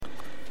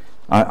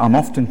I'm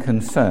often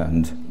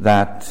concerned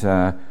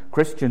that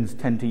Christians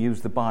tend to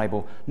use the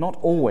Bible not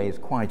always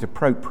quite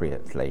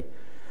appropriately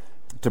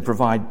to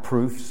provide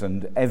proofs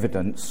and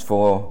evidence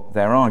for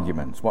their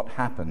arguments. What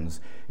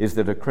happens is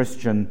that a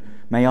Christian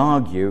may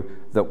argue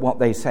that what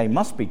they say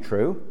must be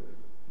true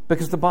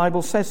because the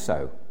Bible says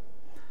so.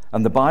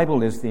 And the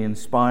Bible is the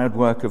inspired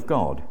work of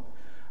God.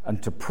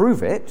 And to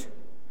prove it,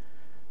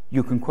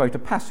 you can quote a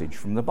passage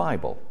from the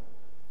Bible.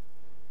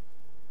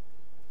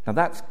 Now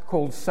that's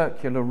called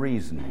circular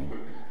reasoning.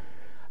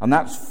 And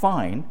that's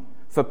fine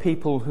for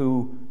people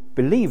who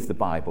believe the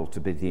Bible to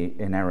be the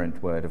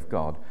inerrant word of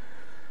God.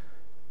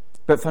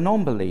 But for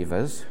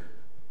non-believers,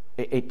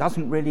 it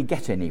doesn't really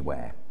get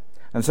anywhere.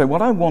 And so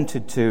what I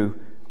wanted to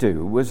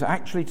do was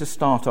actually to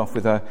start off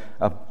with a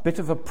bit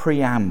of a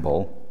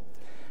preamble.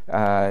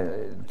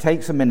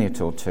 Takes a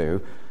minute or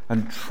two,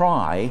 and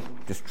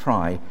just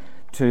try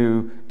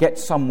to get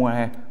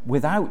somewhere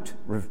without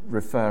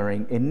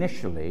referring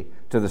initially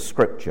to the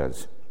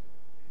Scriptures.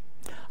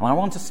 And I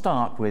want to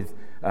start with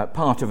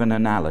part of an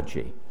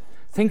analogy.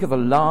 Think of a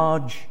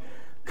large,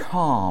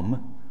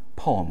 calm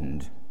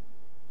pond.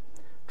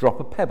 Drop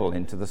a pebble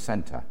into the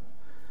center.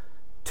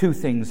 Two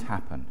things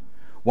happen.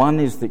 One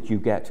is that you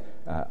get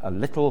a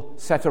little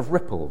set of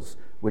ripples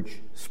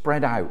which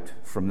spread out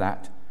from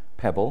that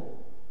pebble,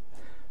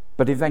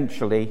 but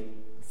eventually,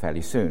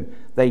 fairly soon,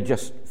 they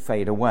just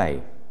fade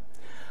away.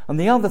 And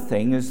the other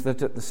thing is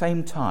that at the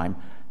same time,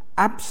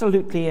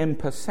 absolutely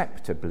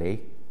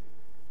imperceptibly,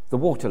 the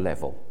water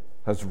level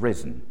has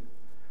risen.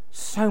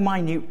 So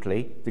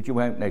minutely that you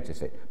won't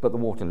notice it, but the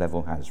water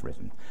level has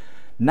risen.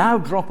 Now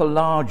drop a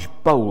large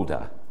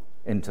boulder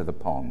into the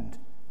pond.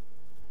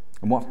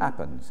 And what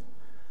happens?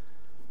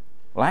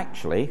 Well,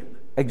 actually,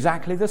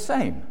 exactly the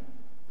same.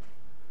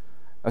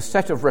 A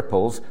set of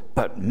ripples,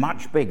 but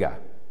much bigger.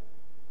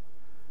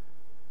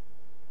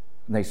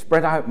 They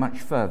spread out much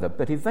further,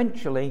 but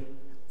eventually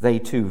they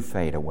too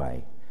fade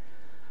away.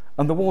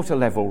 And the water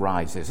level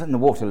rises, and the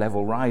water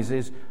level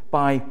rises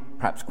by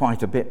perhaps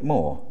quite a bit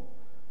more.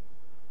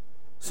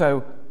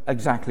 So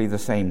exactly the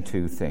same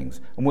two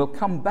things. And we'll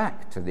come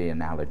back to the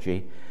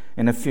analogy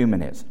in a few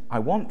minutes. I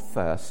want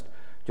first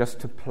just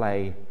to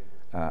play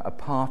a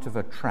part of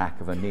a track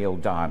of a Neil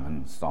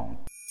Diamond song.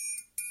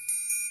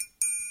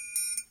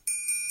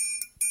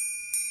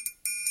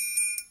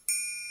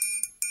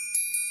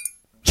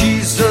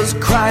 Jesus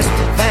Christ,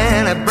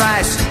 Fanny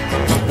Bryce,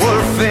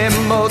 Wolfie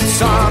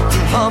Mozart,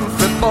 and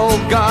Humphrey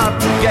Bogart.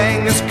 The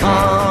gang is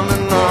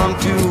coming on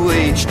to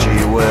H.G.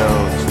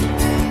 Wells.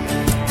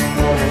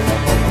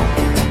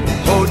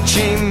 Ho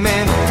Chi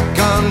Minh,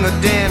 Gunga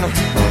Din,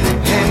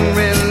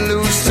 Henry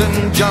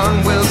Luce,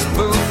 John Wilkes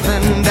Booth,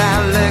 and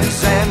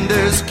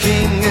Alexander's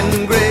King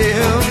and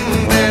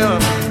Graham Bell.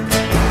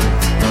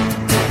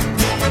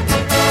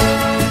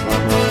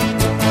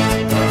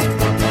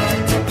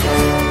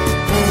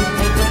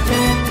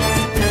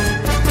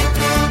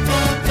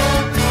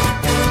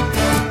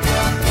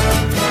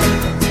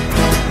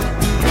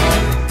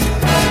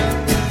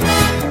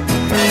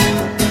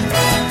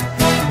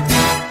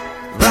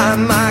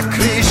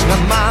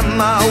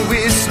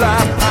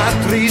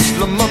 Patrice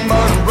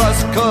Lumumba,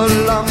 Russ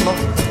Columbo,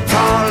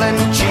 Carl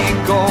and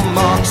Chico,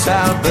 Marx,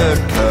 Albert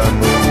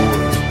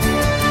Camus,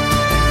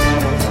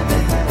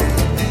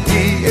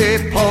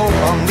 D.A. Poe,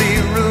 Henri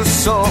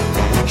Rousseau,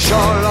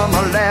 Shalom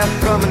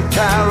Aleichem and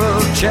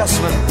Carol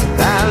Chessman,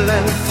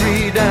 Alan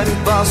Freed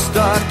and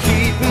Buster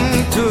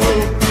Keaton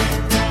too.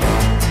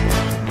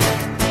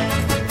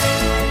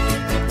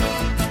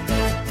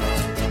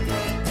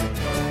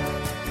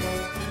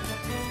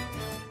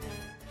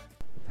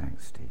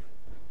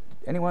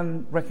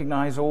 Anyone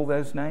recognize all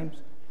those names?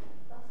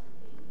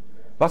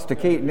 Buster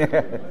Keaton,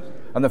 yeah.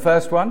 And the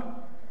first one?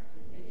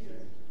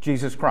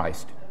 Jesus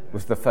Christ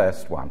was the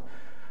first one.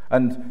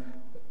 And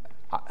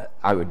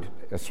I would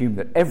assume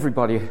that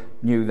everybody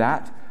knew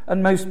that,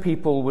 and most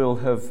people will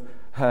have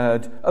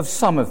heard of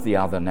some of the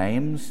other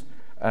names,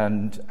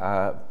 and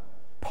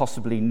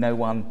possibly no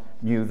one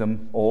knew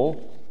them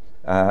all.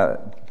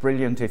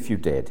 Brilliant if you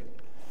did.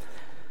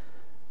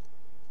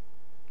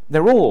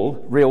 They're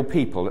all real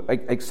people,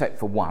 except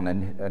for one,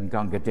 and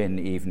Gunga Din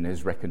even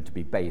is reckoned to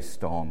be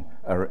based on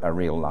a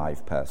real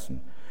live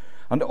person.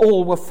 And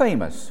all were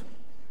famous,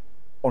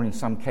 or in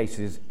some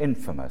cases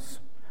infamous,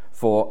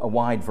 for a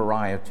wide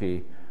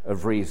variety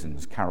of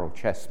reasons. Carol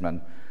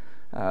Chessman.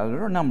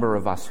 There are a number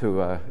of us who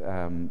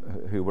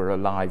were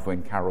alive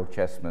when Carol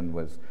Chessman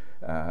was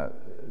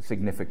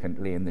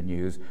significantly in the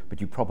news,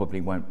 but you probably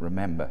won't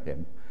remember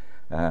him.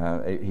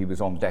 He was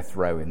on death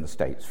row in the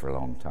States for a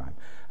long time.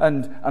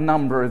 And a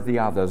number of the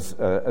others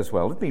as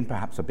well have been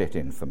perhaps a bit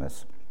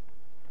infamous.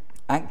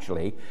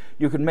 Actually,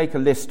 you could make a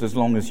list as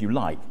long as you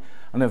like,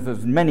 and of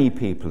as many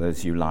people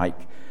as you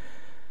like.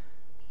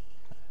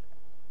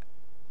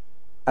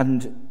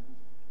 And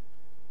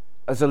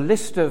as a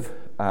list of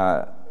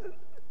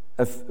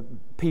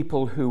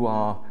people who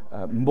are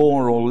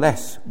more or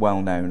less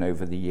well-known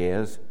over the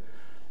years,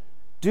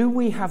 do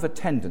we have a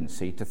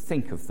tendency to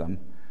think of them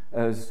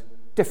as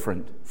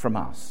different from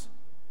us?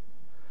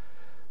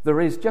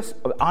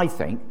 I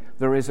think,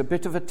 there is a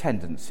bit of a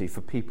tendency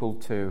for people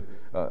to,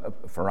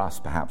 for us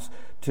perhaps,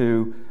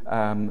 to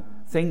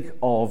think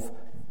of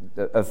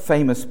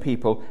famous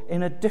people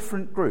in a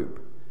different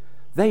group.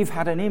 They've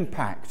had an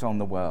impact on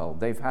the world.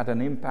 They've had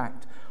an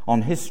impact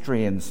on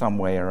history in some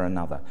way or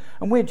another.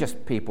 And we're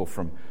just people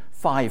from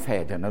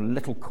Fivehead and a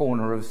little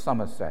corner of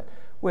Somerset.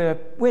 We're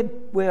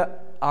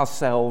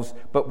ourselves,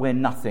 but we're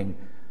nothing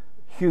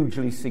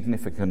hugely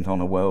significant on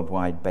a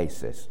worldwide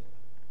basis.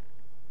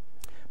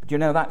 But you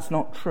know, that's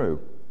not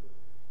true.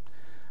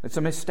 It's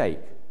a mistake,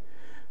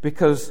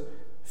 because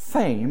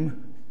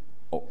fame,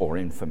 or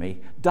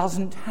infamy,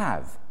 doesn't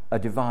have a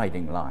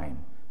dividing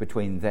line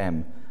between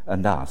them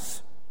and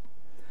us.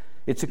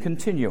 It's a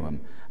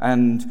continuum,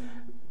 and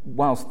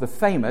whilst the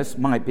famous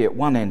might be at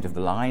one end of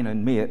the line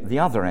and me at the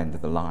other end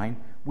of the line,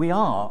 we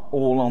are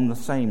all on the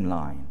same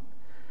line.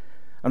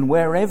 And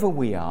wherever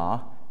we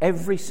are,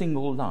 every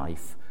single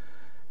life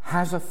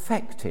has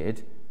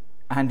affected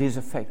and is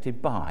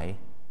affected by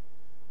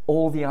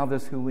all the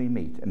others who we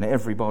meet and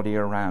everybody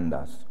around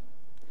us.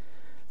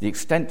 The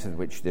extent to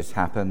which this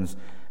happens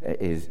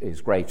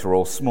is greater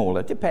or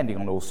smaller, depending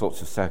on all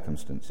sorts of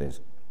circumstances.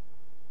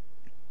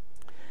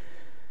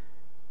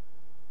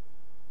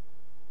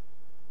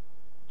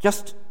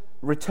 Just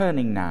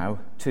returning now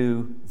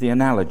to the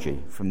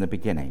analogy from the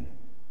beginning.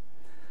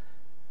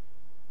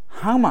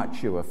 How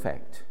much you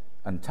affect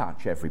and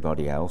touch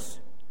everybody else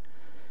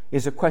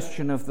is a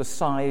question of the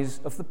size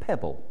of the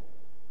pebble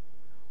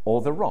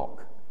or the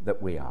rock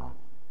that we are.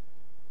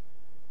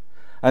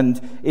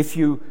 And if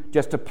you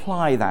just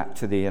apply that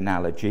to the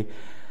analogy,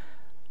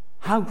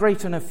 how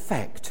great an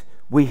effect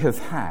we have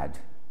had,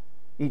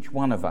 each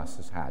one of us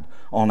has had,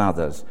 on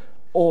others,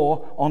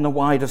 or on a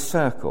wider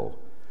circle.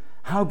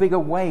 How big a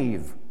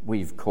wave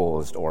we've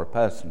caused, or a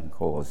person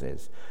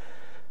causes.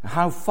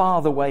 How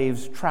far the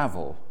waves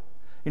travel.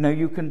 You know,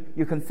 you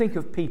can think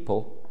of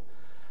people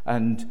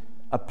and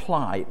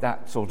apply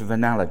that sort of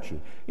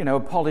analogy. You know, a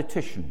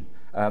politician,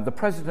 the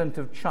president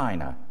of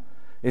China,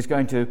 is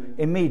going to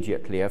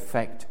immediately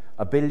affect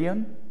 1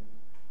 billion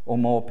or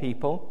more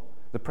people.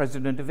 The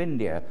president of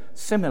India,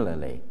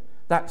 similarly,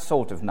 that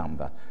sort of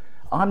number.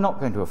 I'm not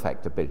going to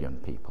affect 1 billion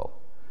people.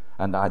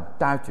 And I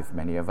doubt if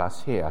many of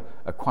us here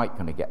are quite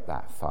going to get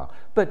that far.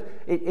 But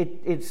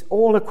it's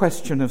all a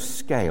question of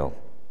scale.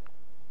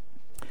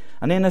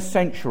 And in a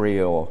century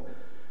or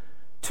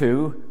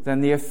two,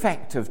 then the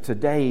effect of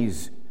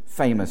today's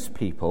famous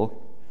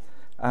people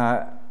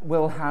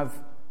will have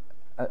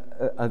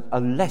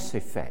a less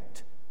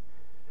effect,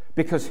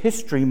 because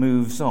history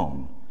moves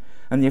on.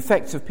 And the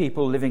effects of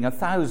people living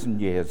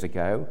 1,000 years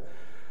ago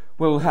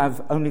will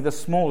have only the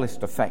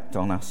smallest effect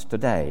on us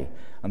today,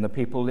 and the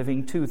people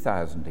living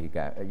 2,000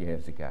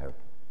 years ago.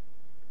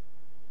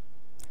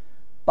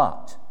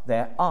 But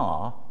there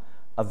are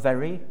a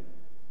very,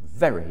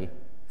 very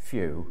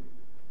few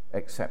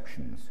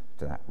exceptions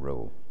to that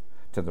rule,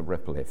 to the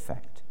ripple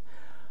effect.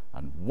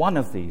 And one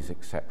of these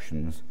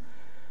exceptions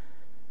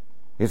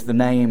is the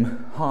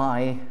name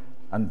high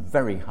and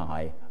very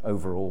high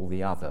over all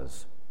the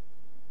others.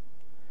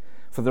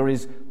 For there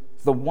is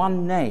the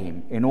one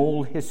name in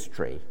all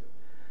history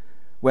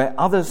where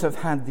others have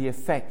had the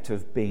effect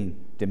of being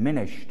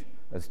diminished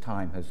as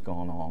time has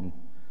gone on.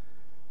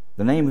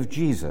 The name of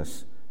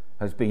Jesus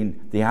has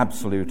been the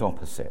absolute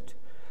opposite.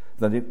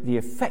 The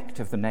effect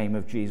of the name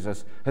of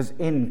Jesus has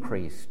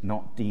increased,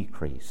 not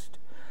decreased.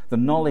 The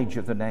knowledge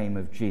of the name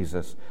of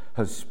Jesus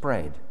has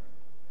spread.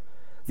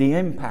 The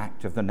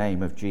impact of the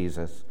name of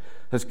Jesus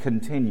has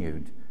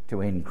continued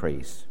to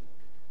increase.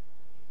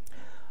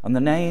 And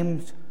the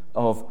names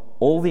of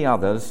all the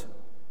others,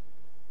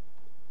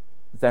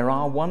 there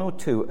are one or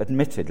two,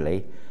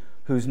 admittedly,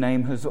 whose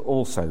name has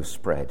also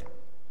spread.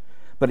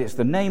 But it's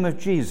the name of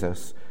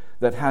Jesus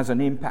that has an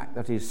impact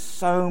that is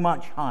so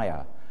much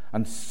higher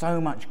and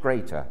so much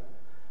greater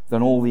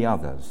than all the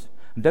others.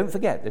 And don't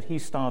forget that he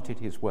started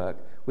his work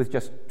with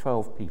just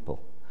 12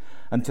 people.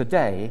 And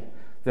today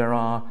there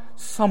are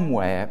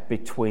somewhere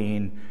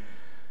between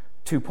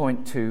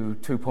 2.2,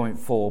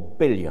 2.4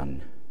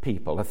 billion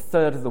people, a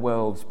third of the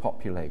world's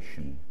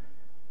population.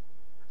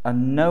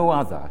 And no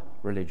other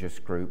religious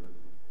group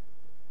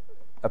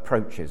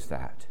approaches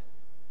that.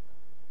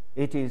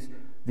 It is,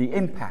 the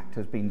impact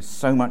has been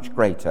so much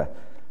greater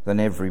than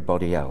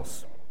everybody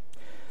else.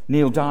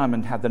 Neil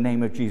Diamond had the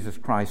name of Jesus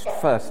Christ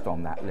first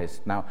on that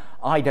list. Now,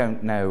 I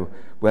don't know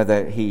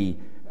whether he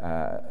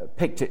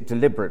picked it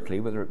deliberately,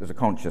 whether it was a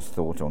conscious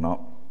thought or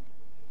not,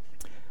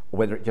 or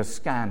whether it just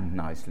scanned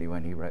nicely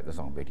when he wrote the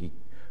song, but he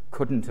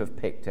couldn't have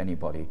picked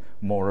anybody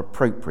more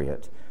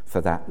appropriate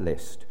for that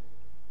list.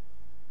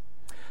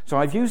 So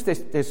I've used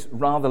this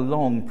rather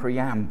long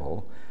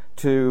preamble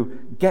to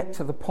get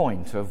to the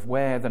point of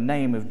where the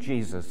name of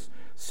Jesus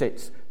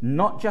sits,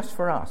 not just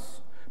for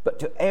us, but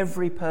to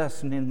every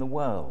person in the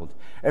world,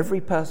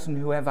 every person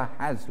who ever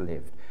has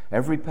lived,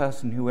 every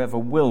person who ever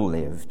will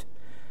live,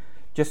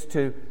 just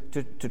to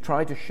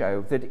try to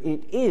show that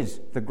it is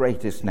the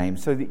greatest name,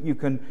 so that you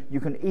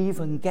can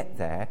even get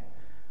there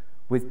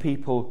with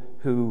people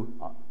who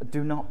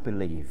do not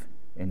believe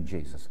in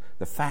Jesus.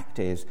 The fact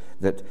is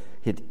that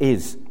it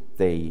is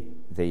the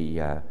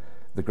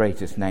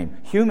greatest name.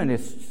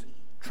 Humanists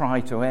try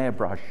to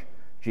airbrush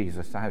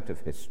Jesus out of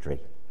history.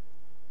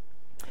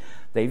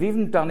 They've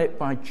even done it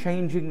by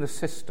changing the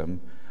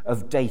system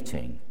of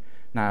dating.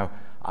 Now,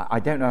 I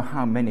don't know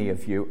how many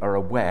of you are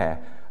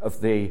aware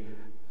of the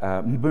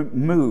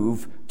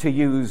move to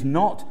use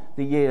not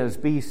the years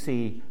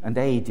BC and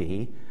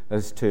AD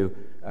as to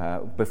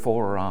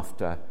before or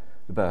after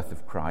the birth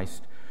of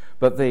Christ,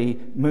 but the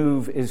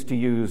move is to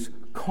use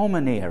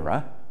Common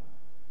Era,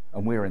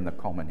 and we're in the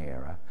Common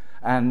Era,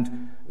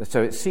 and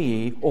so it's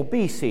CE or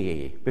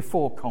BCE,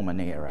 before Common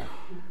Era.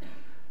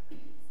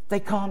 They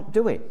can't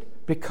do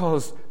it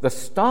because the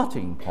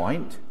starting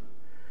point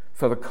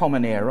for the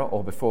Common Era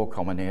or before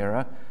Common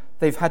Era,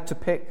 they've had to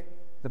pick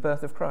the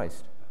birth of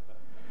Christ.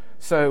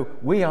 So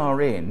we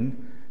are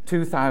in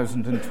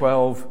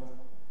 2012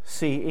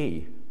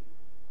 CE.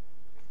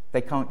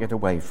 They can't get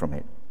away from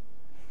it.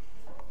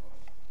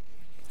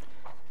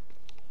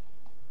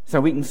 So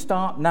we can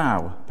start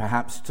now,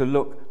 perhaps, to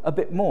look a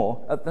bit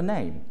more at the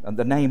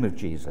name of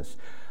Jesus,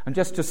 and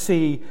just to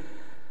see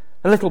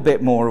a little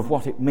bit more of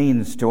what it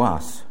means to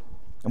us.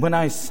 And when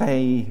I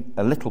say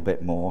a little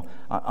bit more,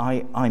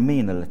 I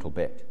mean a little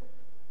bit,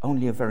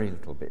 only a very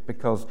little bit,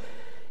 because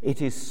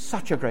it is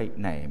such a great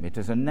name. It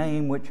is a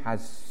name which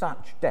has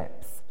such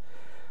depth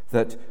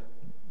that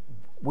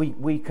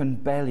we can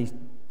barely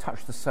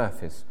touch the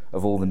surface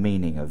of all the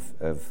meaning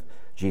of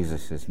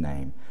Jesus'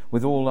 name.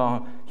 With all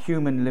our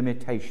human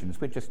limitations,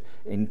 we're just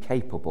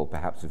incapable,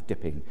 perhaps, of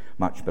dipping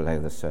much below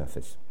the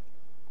surface.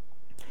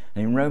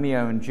 And in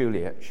Romeo and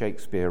Juliet,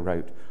 Shakespeare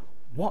wrote,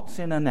 "What's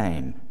in a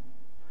name?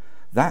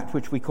 That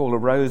which we call a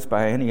rose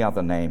by any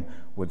other name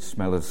would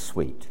smell as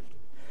sweet."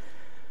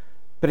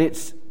 But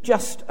it's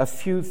just a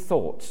few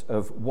thoughts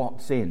of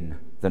what's in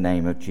the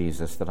name of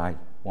Jesus that I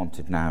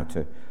wanted now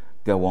to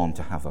go on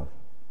to have a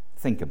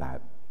think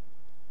about.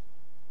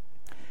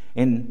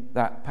 In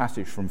that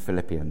passage from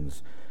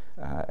Philippians,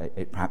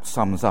 it perhaps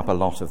sums up a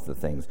lot of the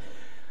things.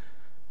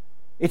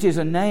 It is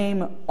a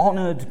name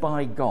honoured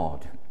by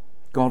God.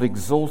 God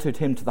exalted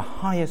him to the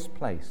highest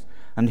place,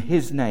 and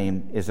his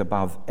name is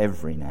above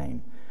every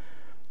name.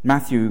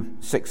 Matthew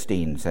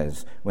 16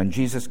 says, when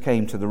Jesus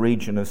came to the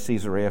region of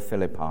Caesarea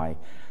Philippi,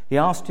 he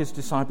asked his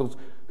disciples,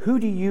 who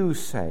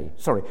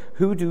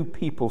do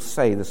people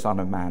say the Son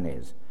of Man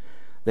is?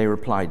 They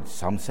replied,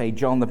 some say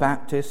John the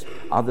Baptist,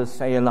 others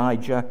say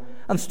Elijah,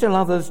 and still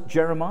others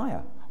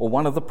Jeremiah, or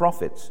one of the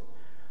prophets.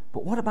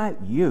 But what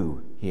about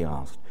you, he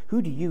asked,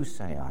 who do you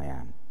say I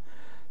am?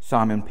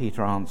 Simon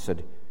Peter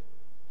answered,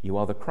 you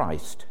are the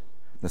Christ,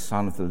 the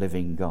Son of the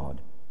living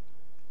God.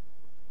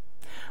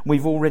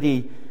 We've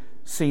already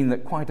seen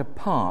that quite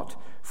apart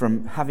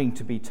from having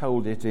to be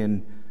told it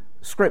in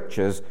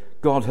Scriptures,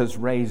 God has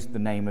raised the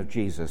name of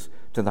Jesus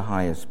to the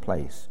highest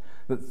place.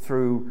 That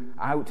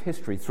throughout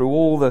history, through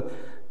all the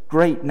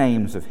great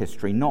names of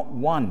history, not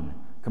one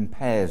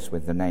compares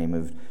with the name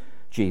of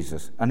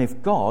Jesus. And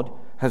if God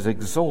has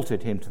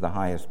exalted him to the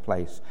highest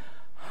place,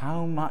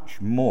 how much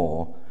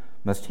more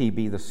must he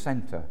be the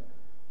centre,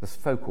 the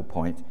focal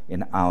point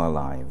in our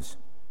lives?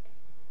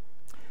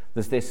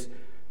 There's this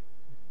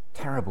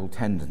terrible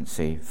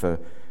tendency for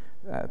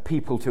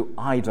people to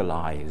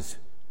idolize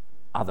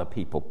other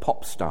people,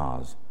 pop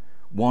stars,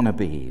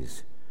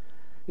 wannabes,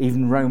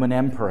 even Roman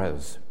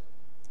emperors,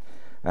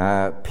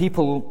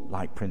 people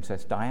like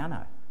Princess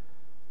Diana.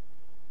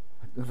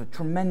 There's a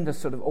tremendous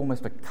sort of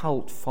almost a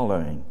cult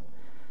following.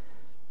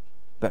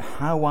 But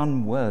how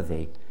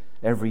unworthy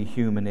every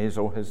human is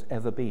or has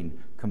ever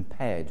been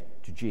compared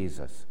to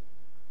Jesus.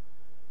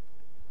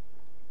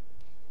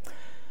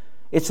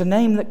 It's a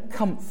name that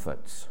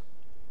comforts.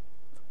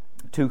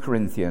 2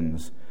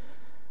 Corinthians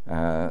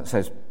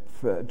says,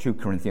 2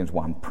 Corinthians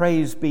 1,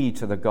 praise be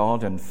to the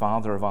God and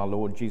Father of our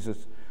Lord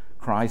Jesus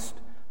Christ,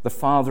 the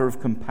Father of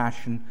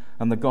compassion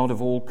and the God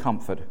of all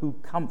comfort, who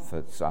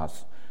comforts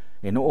us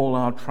in all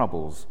our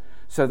troubles,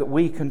 so that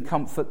we can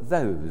comfort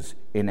those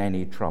in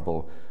any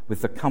trouble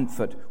with the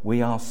comfort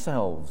we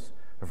ourselves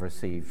have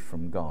received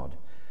from God.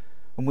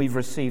 And we've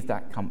received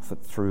that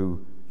comfort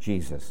through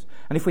Jesus.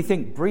 And if we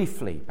think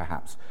briefly,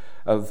 perhaps,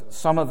 of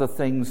some of the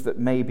things that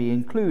may be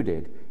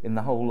included in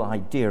the whole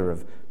idea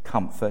of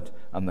comfort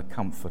and the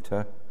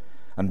comforter,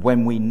 and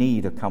when we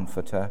need a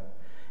comforter,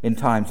 in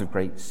times of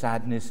great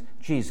sadness,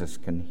 Jesus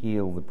can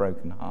heal the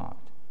broken heart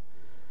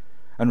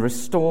and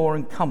restore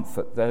and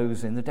comfort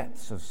those in the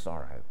depths of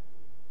sorrow.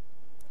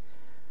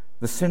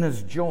 The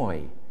sinner's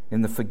joy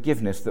in the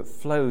forgiveness that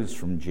flows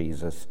from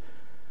Jesus,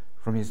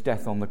 from his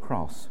death on the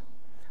cross,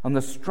 and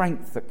the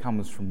strength that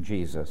comes from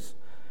Jesus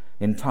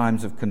in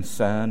times of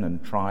concern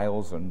and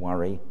trials and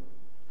worry.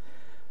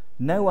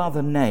 No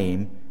other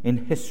name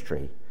in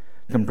history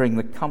can bring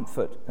the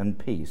comfort and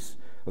peace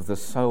of the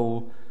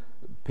soul,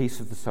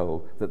 peace of the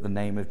soul, that the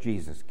name of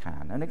Jesus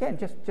can. And again,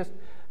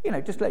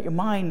 just let your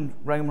mind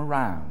roam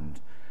around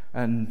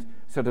and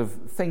sort of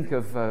think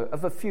of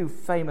a few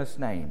famous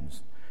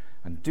names.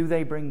 And do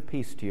they bring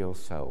peace to your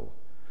soul?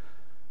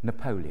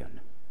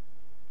 Napoleon?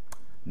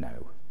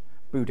 No.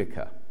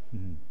 Boudica.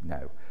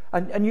 No.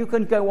 And you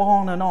can go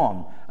on and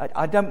on.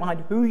 I don't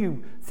mind who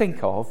you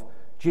think of.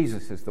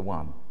 Jesus is the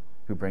one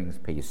who brings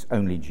peace.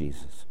 Only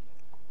Jesus.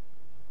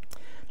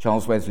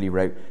 Charles Wesley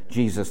wrote,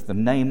 Jesus, the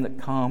name that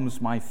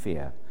calms my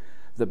fear,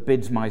 that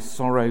bids my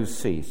sorrows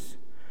cease.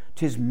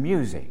 'Tis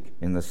music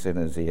in the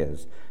sinner's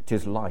ears.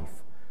 'Tis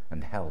life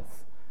and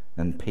health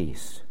and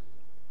peace.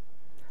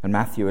 And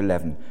Matthew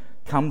 11,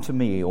 come to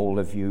me, all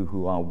of you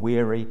who are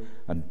weary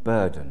and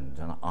burdened,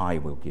 and I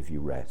will give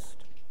you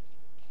rest.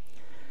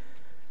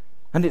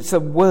 And it's a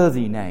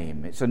worthy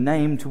name. It's a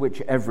name to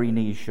which every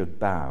knee should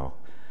bow.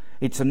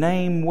 It's a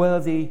name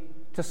worthy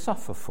to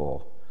suffer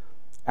for.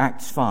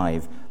 Acts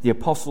 5, the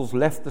apostles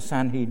left the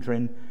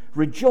Sanhedrin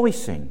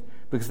rejoicing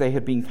because they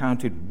had been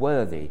counted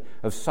worthy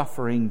of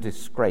suffering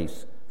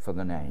disgrace for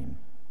the name.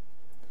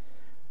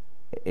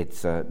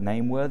 It's a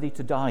name worthy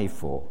to die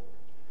for.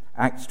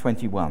 Acts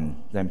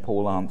 21, then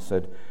Paul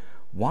answered,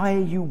 why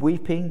are you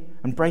weeping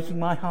and breaking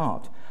my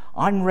heart?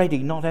 I'm ready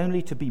not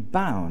only to be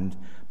bound,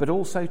 but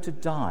also to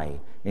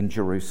die in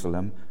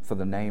Jerusalem for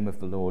the name of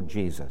the Lord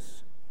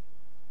Jesus.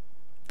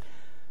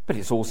 But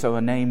it's also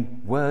a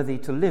name worthy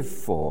to live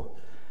for.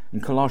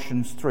 In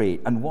Colossians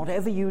 3, and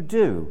whatever you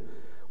do,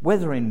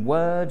 whether in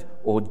word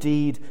or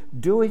deed,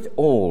 do it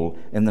all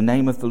in the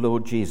name of the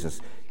Lord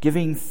Jesus,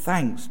 giving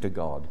thanks to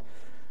God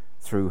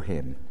through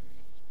him.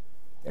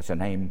 It's a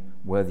name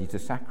worthy to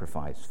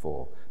sacrifice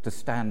for, to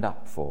stand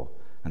up for,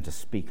 and to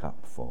speak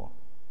up for.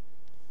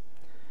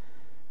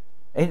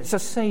 It's a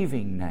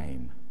saving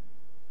name.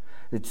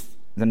 It's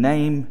the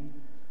name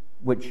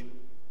which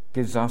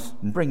gives us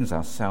and brings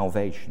us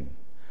salvation.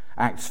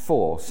 Acts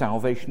 4,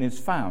 salvation is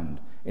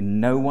found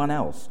in no one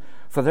else,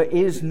 for there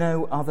is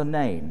no other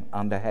name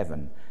under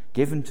heaven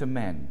given to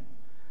men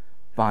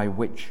by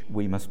which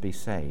we must be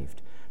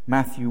saved.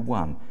 Matthew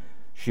 1,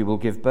 she will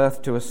give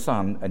birth to a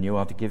son, and you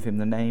are to give him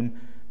the name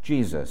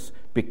Jesus,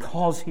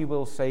 because he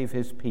will save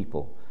his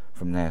people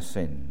from their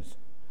sins.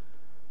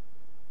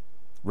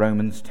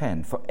 Romans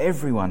 10, for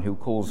everyone who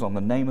calls on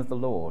the name of the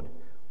Lord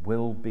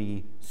will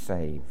be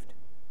saved.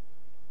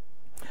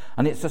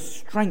 And it's a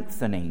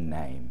strengthening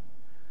name.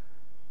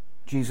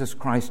 Jesus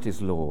Christ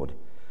is Lord.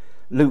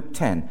 Luke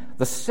 10,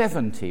 the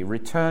 70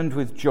 returned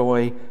with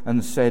joy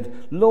and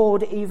said,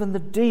 Lord, even the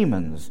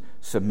demons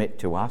submit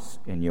to us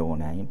in your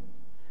name.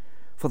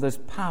 For there's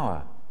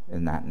power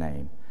in that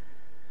name.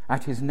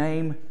 At his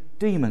name,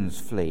 demons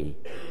flee.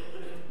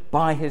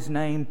 By his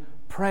name,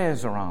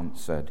 prayers are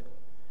answered.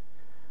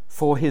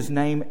 For his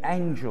name,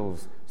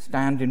 angels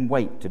stand in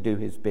wait to do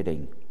his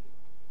bidding.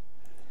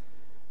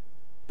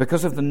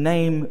 Because of the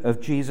name of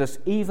Jesus,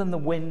 even the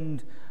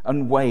wind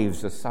and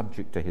waves are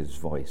subject to his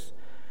voice.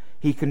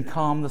 He can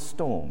calm the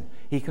storm.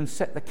 He can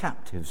set the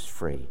captives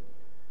free.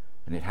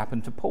 And it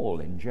happened to Paul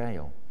in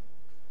jail.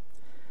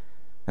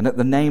 And at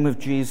the name of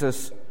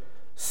Jesus,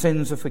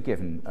 sins are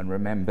forgiven and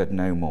remembered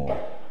no more.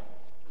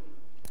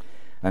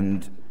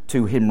 And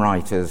two hymn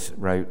writers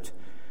wrote,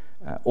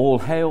 all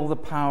hail the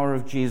power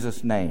of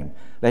Jesus' name.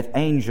 Let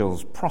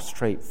angels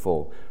prostrate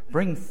fall.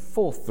 Bring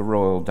forth the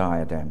royal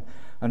diadem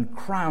and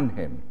crown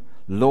him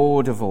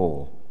Lord of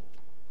all.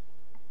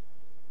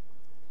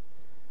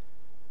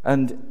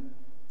 And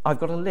I've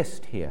got a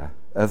list here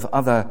of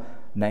other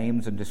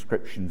names and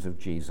descriptions of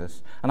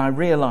Jesus, and I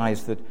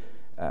realise that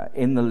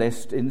in the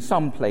list, in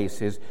some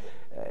places,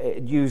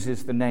 it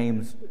uses the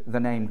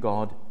name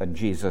God and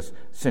Jesus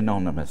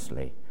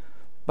synonymously.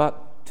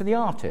 But to the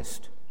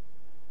artist,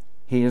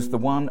 he is the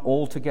one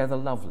altogether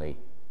lovely,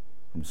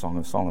 from Song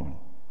of Solomon.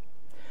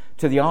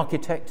 To the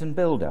architect and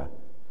builder,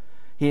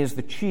 he is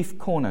the chief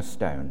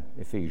cornerstone,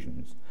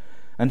 Ephesians,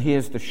 and he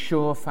is the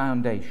sure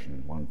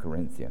foundation, 1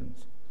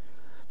 Corinthians.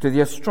 To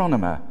the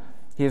astronomer,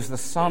 he is the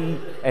sun,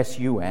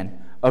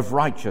 S-U-N, of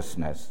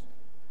righteousness,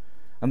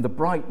 and the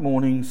bright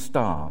morning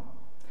star.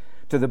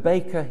 To the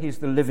baker, he is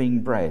the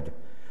living bread.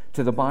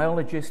 To the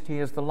biologist, he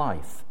is the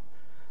life,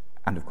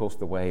 and of course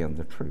the way and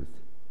the truth.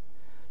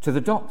 To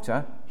the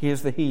doctor, he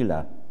is the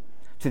healer.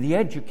 To the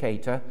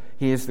educator,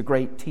 he is the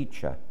great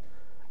teacher.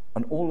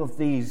 And all of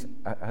these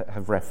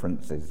have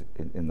references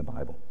in the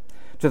Bible.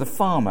 To the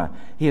farmer,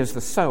 he is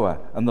the sower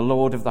and the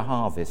Lord of the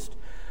harvest.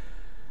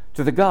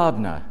 To the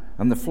gardener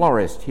and the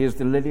florist, he is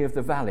the lily of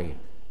the valley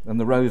and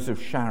the rose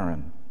of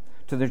Sharon.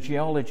 To the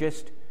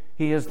geologist,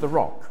 he is the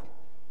rock.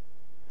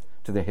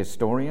 To the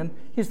historian,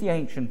 he is the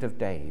Ancient of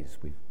Days.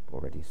 We've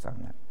already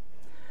sung that.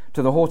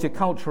 To the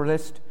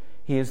horticulturalist,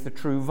 he is the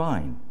true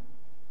vine.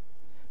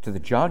 To the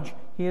judge,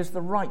 he is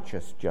the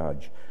righteous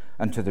judge.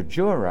 And to the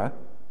juror,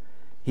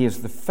 he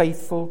is the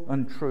faithful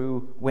and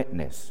true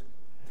witness.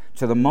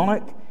 To the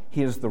monarch,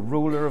 he is the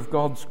ruler of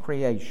God's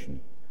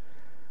creation.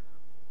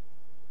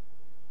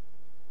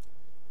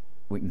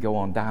 We can go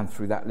on down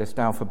through that list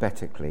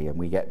alphabetically, and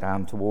we get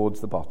down towards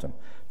the bottom.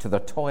 To the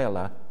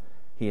toiler,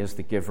 he is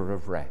the giver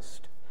of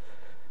rest.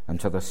 And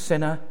to the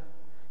sinner,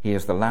 he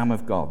is the Lamb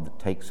of God that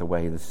takes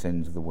away the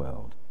sins of the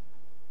world.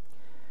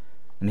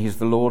 And he is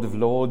the Lord of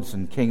lords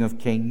and King of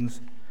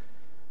kings,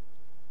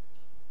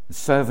 the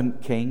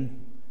servant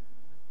king,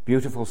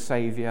 beautiful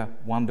Saviour,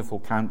 wonderful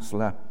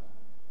Counselor,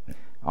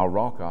 our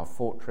rock, our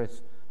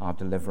fortress, our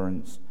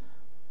deliverance.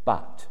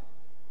 But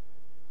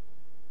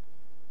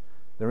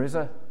there is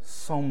a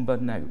somber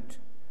note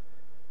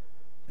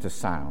to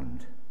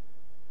sound.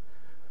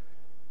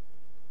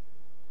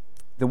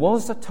 There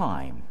was a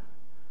time,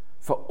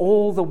 for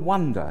all the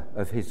wonder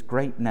of his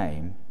great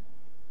name,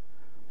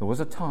 there was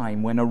a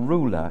time when a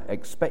ruler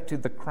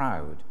expected the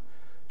crowd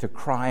to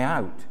cry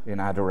out in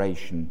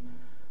adoration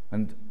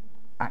and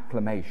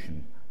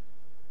acclamation.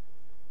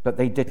 But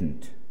they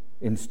didn't.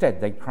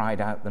 Instead, they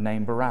cried out the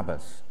name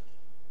Barabbas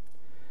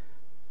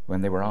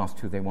when they were asked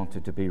who they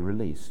wanted to be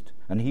released.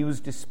 And he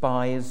was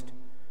despised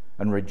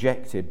and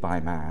rejected by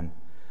man.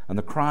 And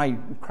the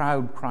crowd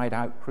cried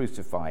out,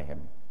 "Crucify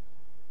him."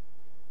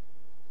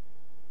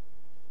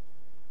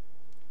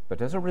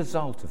 But as a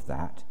result of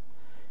that,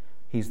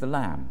 he's the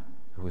Lamb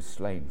who was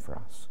slain for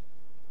us.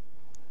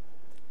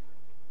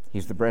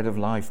 He's the bread of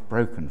life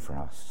broken for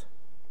us.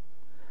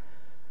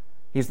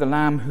 He's the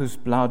Lamb whose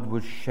blood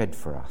was shed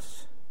for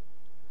us.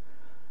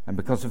 And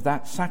because of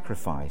that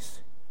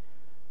sacrifice,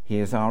 he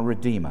is our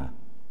Redeemer.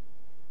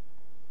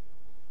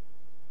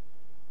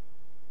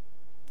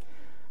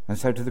 And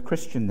so to the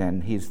Christian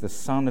then, he's the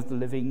Son of the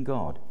living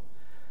God.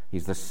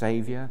 He's the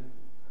Saviour,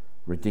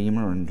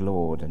 Redeemer and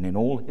Lord. And in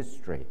all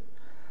history,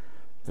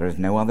 there is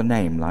no other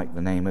name like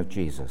the name of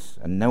Jesus,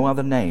 and no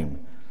other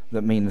name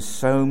that means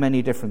so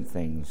many different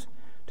things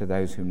to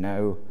those who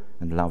know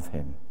and love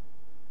him.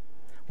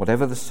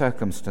 Whatever the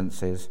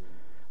circumstances,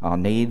 our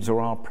needs or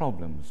our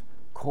problems,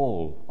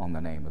 call on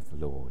the name of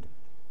the Lord.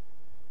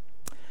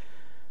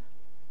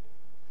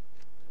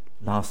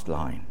 Last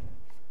line,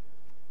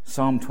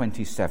 Psalm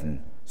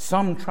 27.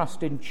 Some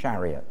trust in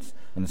chariots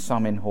and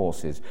some in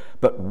horses,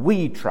 but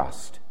we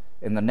trust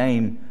in the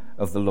name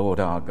of the Lord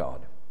our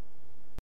God.